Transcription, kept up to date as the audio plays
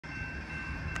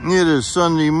It is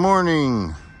Sunday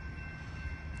morning,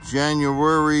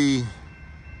 January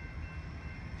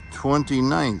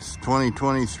 29th,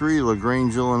 2023,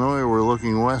 LaGrange, Illinois. We're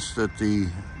looking west at the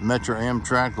Metra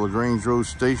Amtrak LaGrange Road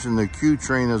station. The Q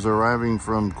train is arriving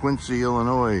from Quincy,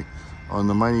 Illinois on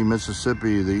the mighty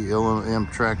Mississippi, the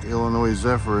Amtrak Illinois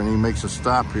Zephyr, and he makes a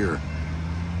stop here,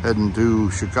 heading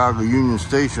to Chicago Union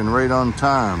Station right on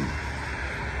time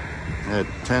at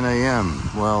 10 a.m.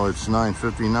 Well, it's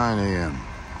 9:59 a.m.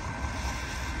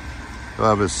 We'll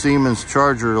have a Siemens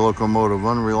Charger locomotive,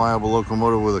 unreliable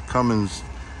locomotive with a Cummins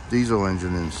diesel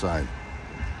engine inside.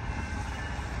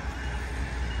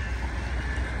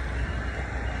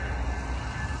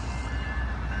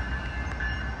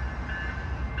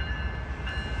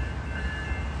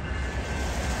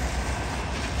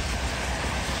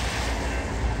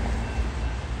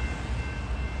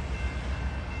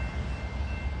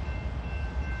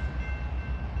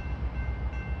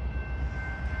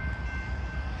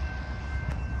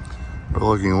 We're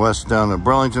looking west down the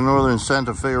Burlington Northern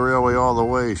Santa Fe Railway all the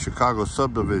way, Chicago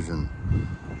subdivision,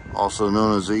 also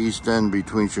known as the East End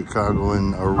between Chicago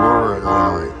and Aurora,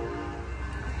 Illinois,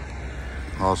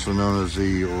 also known as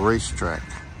the racetrack.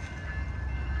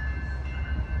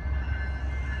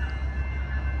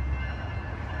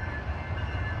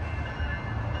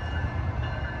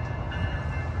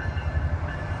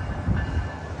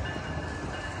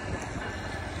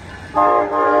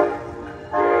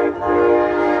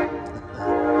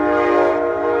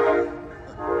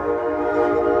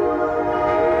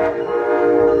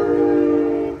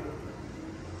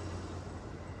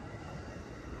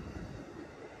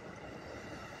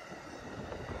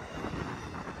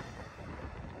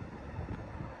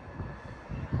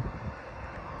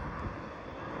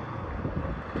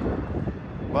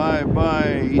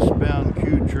 Bye-bye, eastbound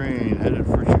Q train headed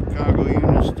for Chicago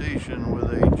Union Station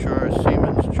with a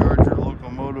Siemens Charger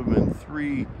locomotive and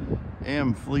 3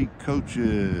 Fleet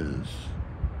coaches.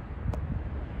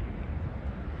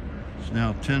 It's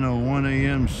now 10:01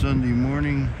 a.m. Sunday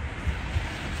morning,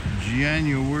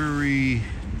 January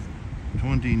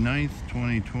 29th,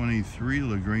 2023,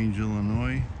 LaGrange,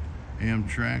 Illinois.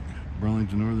 Amtrak,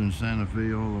 Burlington Northern Santa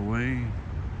Fe all the way,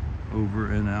 over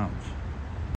and out.